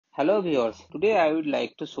Hello viewers, today I would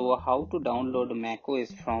like to show how to download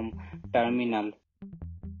macOS from terminal.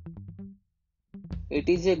 It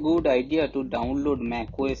is a good idea to download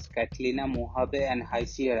macOS Catalina, Mojave and High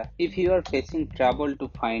Sierra if you are facing trouble to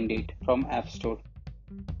find it from App Store.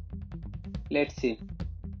 Let's see.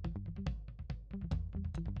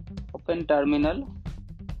 Open terminal.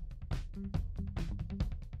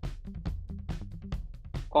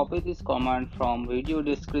 Copy this command from video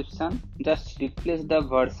description. Just replace the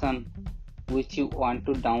version which you want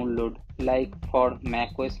to download, like for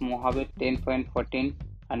macOS Mojave 10.14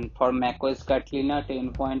 and for macOS Catalina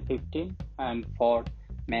 10.15 and for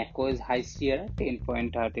macOS High Sierra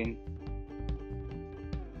 10.13.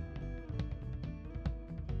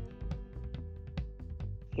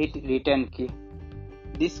 Hit return key.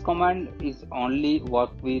 This command is only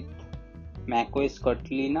work with macOS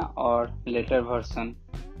Catalina or later version.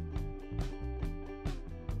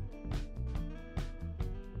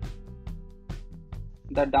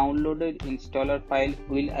 The downloaded installer file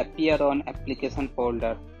will appear on application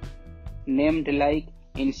folder named like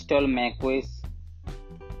install macOS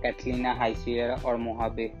Catalina, High Sierra or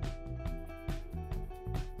Mojave.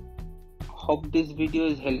 Hope this video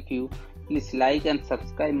is help you. Please like and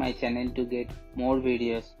subscribe my channel to get more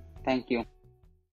videos. Thank you.